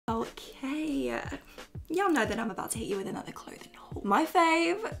Okay. Y'all know that I'm about to hit you with another clothing haul. My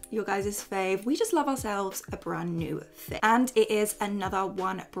fave, your guys' fave, we just love ourselves a brand new fit. And it is another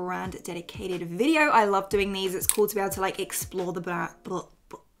one brand dedicated video. I love doing these. It's cool to be able to like explore the brand. Oh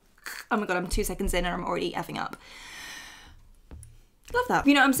my God, I'm 2 seconds in and I'm already effing up. Love that.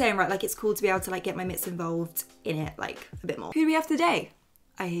 You know what I'm saying, right? Like it's cool to be able to like get my mitts involved in it like a bit more. Who do we have today?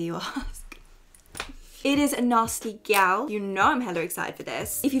 I hear you ask. It is Nasty Gal. You know I'm hella excited for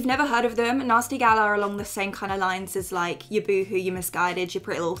this. If you've never heard of them, Nasty Gal are along the same kind of lines as like your Boohoo, your Misguided, your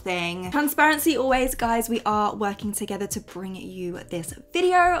Pretty Little Thing. Transparency always, guys, we are working together to bring you this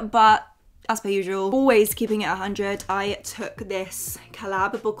video, but as per usual, always keeping it 100. I took this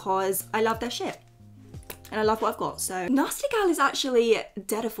collab because I love their shit. And I love what I've got, so. Nasty Gal is actually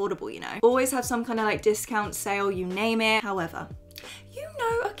dead affordable, you know. Always have some kind of like discount sale, you name it. However, you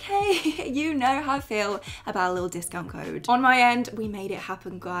know, okay, you know how I feel about a little discount code. On my end, we made it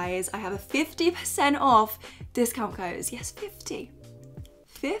happen, guys. I have a 50% off discount codes. Yes, 50.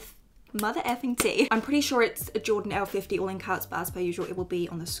 Fifth mother effing T. I'm pretty sure it's a Jordan L50 all in caps, but as per usual, it will be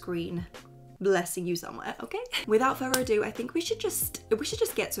on the screen blessing you somewhere, okay? Without further ado, I think we should just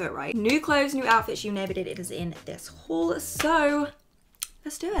get to it, right? New clothes, new outfits, you name it, it is in this haul, so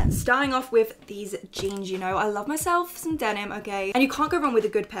let's do it. Starting off with these jeans, you know, I love myself some denim, okay? And you can't go wrong with a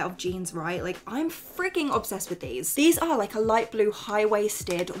good pair of jeans, right? Like, I'm freaking obsessed with these. These are like a light blue,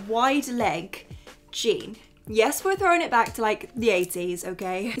 high-waisted, wide leg jean. Yes, we're throwing it back to like the 80s,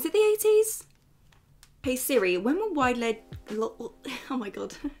 okay? Is it the 80s? Hey Siri, when were wide leg, oh my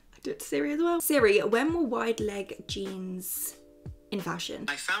God. Do it to Siri as well. Siri, when were wide leg jeans in fashion?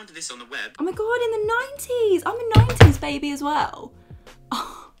 I found this on the web. Oh my God, in the 90s. I'm a 90s baby as well.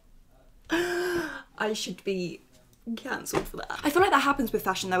 Oh. I should be cancelled for that. I feel like that happens with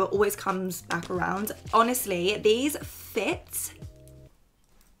fashion though. It always comes back around. Honestly, these fit.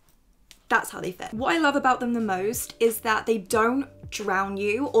 That's how they fit. What I love about them the most is that they don't drown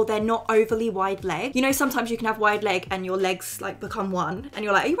you, or they're not overly wide leg. You know, sometimes you can have wide leg and your legs like become one and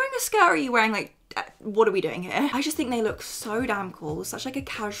you're like, are you wearing a skirt or are you wearing like, what are we doing here? I just think they look so damn cool. Such like a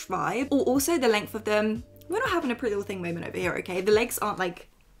cash vibe. Or also the length of them. We're not having a Pretty Little Thing moment over here, okay? The legs aren't like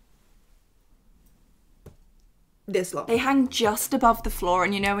this long. They hang just above the floor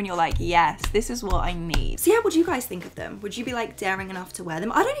and you know when you're like, yes, this is what I need. So yeah, what do you guys think of them? Would you be like daring enough to wear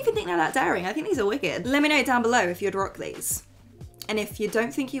them? I don't even think they're that daring. I think these are wicked. Let me know down below if you'd rock these. And if you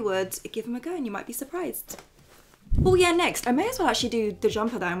don't think you would, give them a go and you might be surprised. Oh yeah, next, I may as well actually do the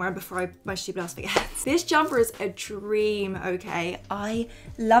jumper that I'm wearing before my stupid ass forgets. This jumper is a dream, okay? I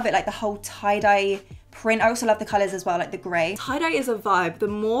love it, like the whole tie-dye print. I also love the colors as well, like the gray. Tie-dye is a vibe. The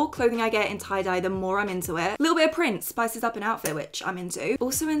more clothing I get in tie-dye, the more I'm into it. A little bit of print spices up an outfit, which I'm into.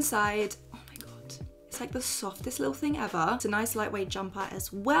 Also inside, oh my God, it's like the softest little thing ever. It's a nice lightweight jumper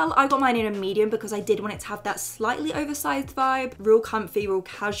as well. I got mine in a medium because I did want it to have that slightly oversized vibe. Real comfy, real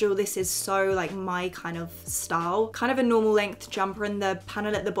casual. This is so like my kind of style. Kind of a normal length jumper and the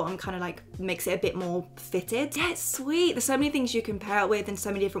panel at the bottom kind of like makes it a bit more fitted. Yeah, it's sweet. There's so many things you can pair it with and so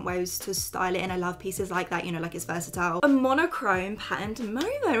many different ways to style it, and I love pieces like that, you know, like it's versatile. A monochrome patterned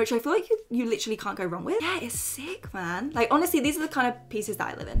moment, which I feel like you literally can't go wrong with. Yeah, it's sick, man. Like honestly, these are the kind of pieces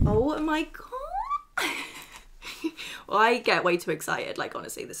that I live in. Oh my God. Well, I get way too excited. Like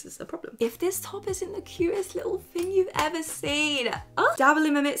honestly, this is the problem. If this top isn't the cutest little thing you've ever seen. Oh,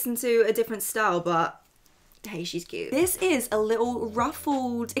 dabbling my mitts into a different style, but hey, she's cute. This is a little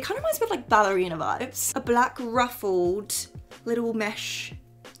ruffled, it kind of reminds me of like ballerina vibes. A black ruffled little mesh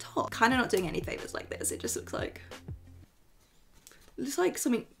top. Kind of not doing any favors like this. It just looks like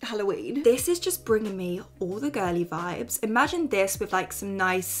something Halloween. This is just bringing me all the girly vibes. Imagine this with like some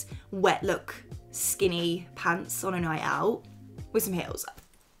nice wet look skinny pants on a night out with some heels.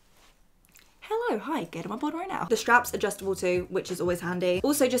 Hello, hi, get on my board right now. The strap's adjustable too, which is always handy.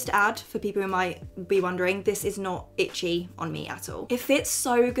 Also, just to add, for people who might be wondering, this is not itchy on me at all. It fits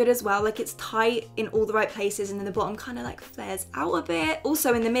so good as well, like it's tight in all the right places and then the bottom kind of like flares out a bit.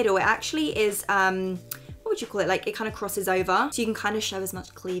 Also in the middle, it actually is, what would you call it? Like it kind of crosses over, so you can kind of show as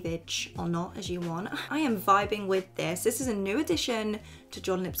much cleavage or not as you want. I am vibing with this. This is a new addition to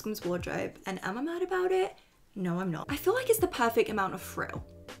Jordan Lipscombe's wardrobe, and am I mad about it? No, I'm not. I feel like it's the perfect amount of frill.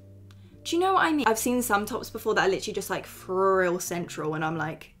 Do you know what I mean? I've seen some tops before that are literally just like frill central, and I'm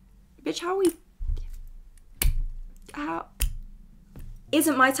like, bitch, how are we? How?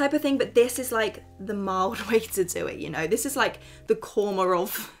 Isn't my type of thing, but this is like the mild way to do it, you know? This is like the korma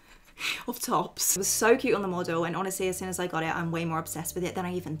of tops. It was so cute on the model, and honestly, as soon as I got it, I'm way more obsessed with it than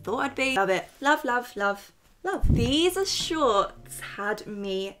I even thought I'd be. Love it. Love, love, love, love. These shorts had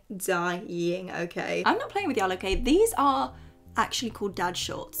me dying, okay? I'm not playing with y'all, okay? These are actually called dad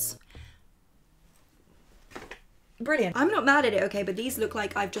shorts. Brilliant. I'm not mad at it, okay, but these look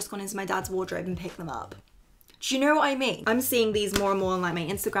like I've just gone into my dad's wardrobe and picked them up. Do you know what I mean? I'm seeing these more and more on like my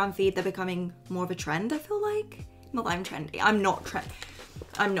Instagram feed. They're becoming more of a trend, I feel like. Not that I'm trendy. I'm not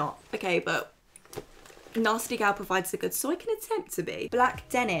I'm not, okay, but Nasty Gal provides the goods, so I can attempt to be. Black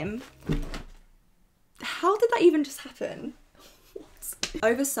denim. How did that even just happen? What?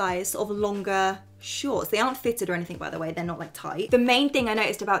 Oversized, sort of longer shorts. They aren't fitted or anything, by the way. They're not like tight. The main thing I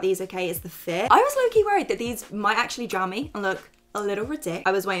noticed about these, okay, is the fit. I was low-key worried that these might actually drown me and look a little ridiculous.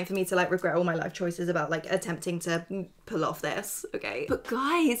 I was waiting for me to like regret all my life choices about like attempting to pull off this, okay? But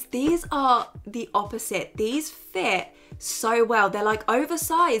guys, these are the opposite. These fit so well. They're like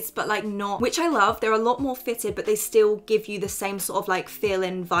oversized, but like not, which I love. They're a lot more fitted, but they still give you the same sort of like feel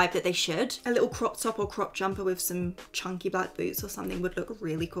and vibe that they should. A little crop top or crop jumper with some chunky black boots or something would look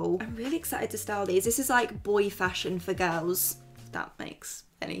really cool. I'm really excited to style these. This is like boy fashion for girls, if that makes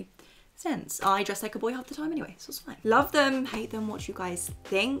any sense. I dress like a boy half the time anyway, so it's fine. Love them, hate them, what you guys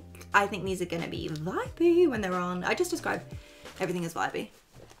think. I think these are gonna be vibey when they're on. I just describe everything as vibey.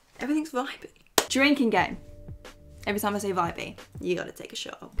 Everything's vibey. Drinking game. Every time I say vibey, you gotta take a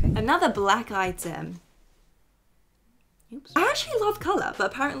shot, okay? Another black item. Oops. I actually love colour,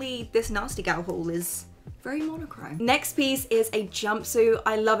 but apparently this Nasty Gal haul is very monochrome. Next piece is a jumpsuit.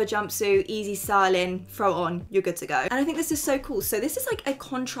 I love a jumpsuit, easy styling, throw it on, you're good to go. And I think this is so cool. So this is like a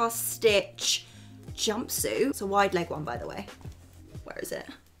contrast stitch jumpsuit. It's a wide leg one, by the way. Where is it?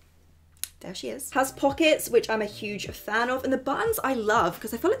 There she is. Has pockets, which I'm a huge fan of. And the buttons I love,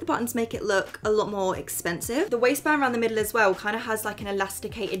 because I feel like the buttons make it look a lot more expensive. The waistband around the middle as well kind of has like an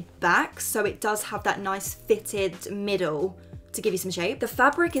elasticated back. So it does have that nice fitted middle to give you some shape. The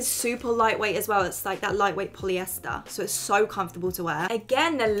fabric is super lightweight as well. It's like that lightweight polyester. So it's so comfortable to wear.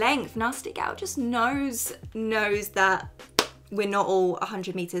 Again, the length, Nasty Gal just knows that we're not all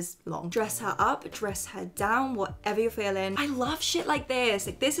 100 meters long. Dress her up, dress her down, whatever you're feeling. I love shit like this.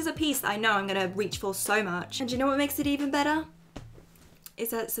 Like this is a piece that I know I'm gonna reach for so much. And do you know what makes it even better?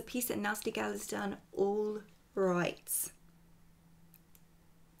 Is that it's a piece that Nasty Gal has done all right.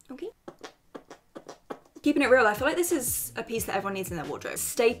 Okay. Keeping it real, I feel like this is a piece that everyone needs in their wardrobe.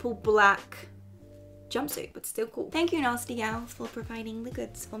 Staple black jumpsuit, but still cool. Thank you, Nasty Gal, for providing the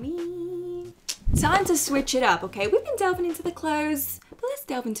goods for me. Time to switch it up, okay? We've been delving into the clothes, but let's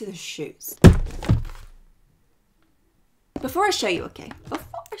delve into the shoes. Before I show you, okay?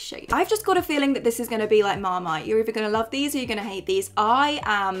 Before I show you. I've just got a feeling that this is gonna be like Marmite. You're either gonna love these or you're gonna hate these. I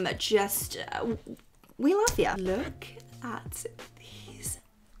am just, we love ya. Look at these.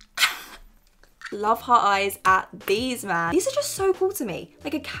 Love heart eyes at these, man. These are just so cool to me.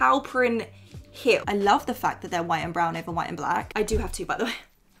 Like a cow print heel. I love the fact that they're white and brown over white and black. I do have two, by the way.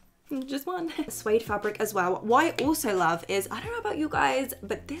 Just one. Suede fabric as well. What I also love is, I don't know about you guys,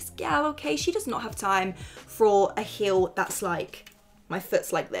 but this gal, okay, she does not have time for a heel that's like, my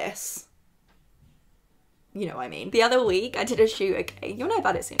foot's like this. You know what I mean. The other week I did a shoot, okay, you'll know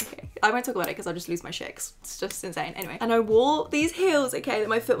about it soon, okay. I won't talk about it because I'll just lose my shit. It's just insane. Anyway, and I wore these heels, okay, that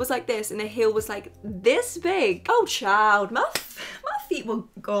my foot was like this and the heel was like this big. Oh child, my feet were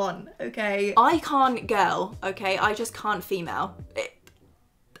gone, okay. I can't girl, okay, I just can't female.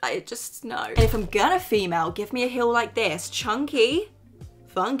 I just know. And if I'm gonna female, give me a heel like this, chunky,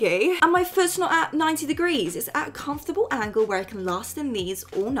 funky, and my foot's not at 90 degrees. It's at a comfortable angle where I can last in these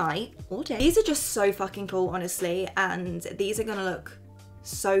all night, all day. These are just so fucking cool, honestly, and these are gonna look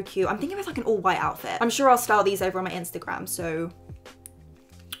so cute. I'm thinking of like an all white outfit. I'm sure I'll style these over on my Instagram, so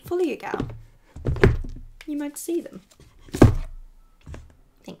follow your gal. You might see them.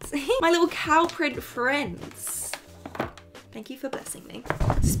 Thanks. My little cow print friends. Thank you for blessing me.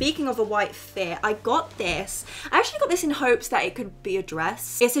 Speaking of a white fit, I got this. I actually got this in hopes that it could be a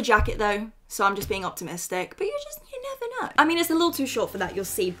dress. It's a jacket though, so I'm just being optimistic, but you never know. I mean, it's a little too short for that, you'll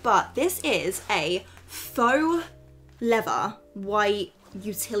see, but this is a faux leather white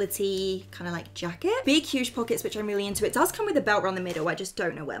utility kind of like jacket. Big huge pockets, which I'm really into. It does come with a belt around the middle. I just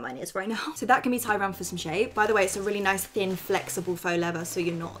don't know where mine is right now. So that can be tied around for some shape. By the way, it's a really nice thin flexible faux leather, so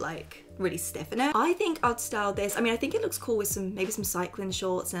you're not like really stiff in it. I think I'd style this. I mean, I think it looks cool with some, maybe some cycling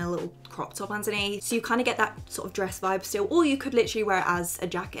shorts and a little crop top underneath. So you kind of get that sort of dress vibe still, or you could literally wear it as a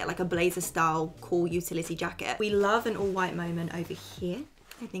jacket, like a blazer style, cool utility jacket. We love an all white moment over here.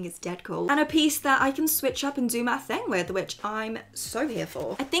 I think it's dead cool. And a piece that I can switch up and do my thing with, which I'm so here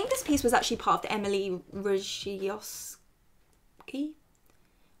for. I think this piece was actually part of the Emily Ratajkowski.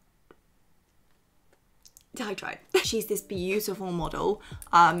 I tried. She's this beautiful model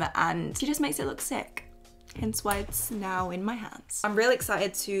and she just makes it look sick. Hence why it's now in my hands. I'm really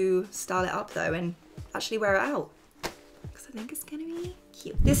excited to style it up though and actually wear it out. because I think it's gonna be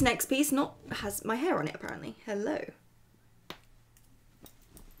cute. This next piece has my hair on it apparently. Hello.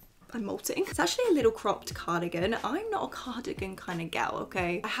 I'm molting. It's actually a little cropped cardigan. I'm not a cardigan kind of gal,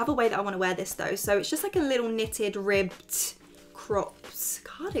 okay? I have a way that I want to wear this though. So it's just like a little knitted, ribbed, cropped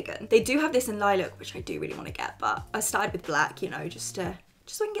cardigan. They do have this in lilac, which I do really want to get, but I started with black, you know, just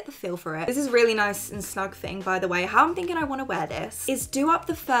so I can get the feel for it. This is really nice and snug fitting, by the way. How I'm thinking I want to wear this is do up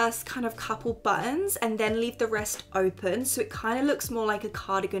the first kind of couple buttons and then leave the rest open, so it kind of looks more like a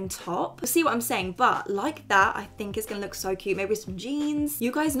cardigan top. You'll see what I'm saying? But like that, I think is gonna look so cute. Maybe with some jeans.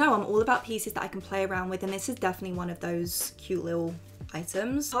 You guys know I'm all about pieces that I can play around with, and this is definitely one of those cute little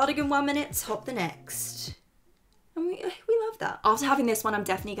items. Cardigan 1 minute, top the next. And we love that. After having this one, I'm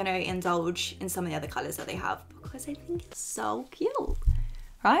definitely gonna indulge in some of the other colors that they have because I think it's so cute.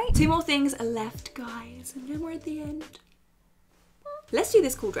 Right? 2 more things are left, guys, and then we're at the end. Let's do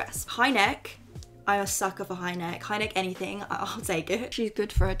this cool dress. High neck. I'm a sucker for high neck. High neck anything, I'll take it. She's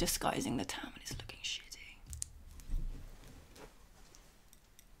good for disguising the tan when it's looking shitty.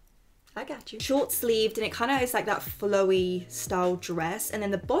 I got you. Short sleeved, and it kind of is like that flowy style dress. And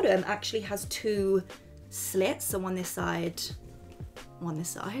then the bottom actually has 2 slits. So one this side, one this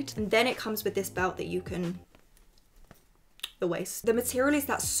side. And then it comes with this belt that you can the waist. The material is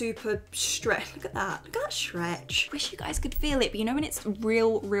that super stretch. Look at that. Look at that stretch. Wish you guys could feel it, but you know when it's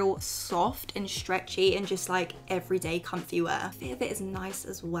real soft and stretchy and just like everyday comfy wear. The fit of it is nice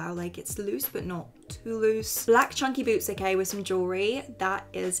as well. Like it's loose but not too loose. Black chunky boots, okay, with some jewelry. That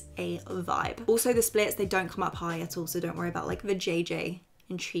is a vibe. Also the splits, they don't come up high at all, so don't worry about like the JJ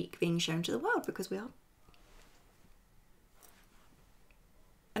and cheek being shown to the world because we are.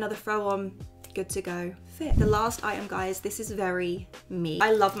 Another throw on. Good to go fit. The last item, guys, this is very me.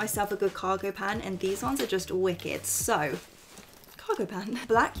 I love myself a good cargo pant, and these ones are just wicked. So cargo pant,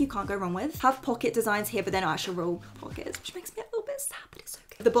 black, you can't go wrong with. Have pocket designs here, but they're not actual real pockets, which makes me a little bit sad, but it's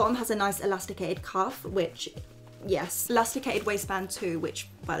okay. The bottom has a nice elasticated cuff, which yes, elasticated waistband too, which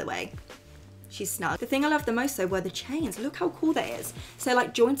by the way, she's snug. The thing I love the most though were the chains. Look how cool that is. So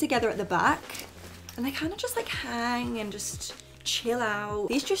like joined together at the back, and they kind of just like hang and just chill out.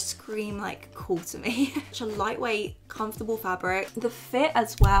 These just scream like cool to me. Such a lightweight, comfortable fabric. The fit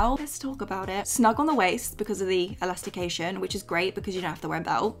as well, let's talk about it. Snug on the waist because of the elastication, which is great because you don't have to wear a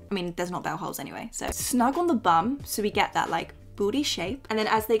belt. I mean, there's not belt holes anyway. So snug on the bum, so we get that like booty shape. And then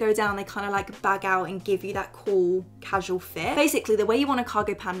as they go down, they kind of like bag out and give you that cool casual fit. Basically, the way you want a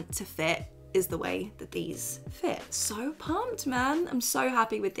cargo pant to fit is the way that these fit. So pumped, man. I'm so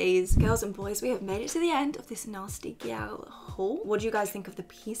happy with these. Girls and boys, we have made it to the end of this nasty gal haul. What do you guys think of the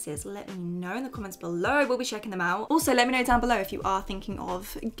pieces? Let me know in the comments below. We'll be checking them out. Also, let me know down below if you are thinking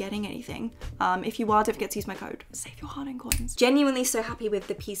of getting anything. If you are, don't forget to use my code. Save your hard-earned coins. Genuinely so happy with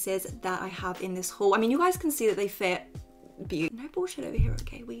the pieces that I have in this haul. I mean, you guys can see that they fit beautiful. No bullshit over here,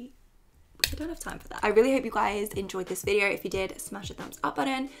 okay? We don't have time for that. I really hope you guys enjoyed this video. If you did, smash the thumbs up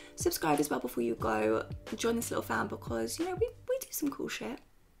button. Subscribe as well before you go. Join this little fam because, you know, we do some cool shit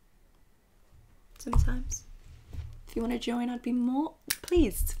sometimes. If you want to join, I'd be more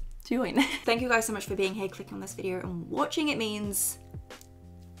pleased. Join. Thank you guys so much for being here, clicking on this video and watching. It means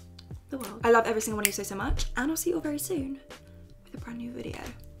the world. I love every single one of you so much, and I'll see you all very soon with a brand new video.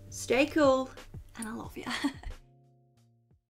 Stay cool, and I love you.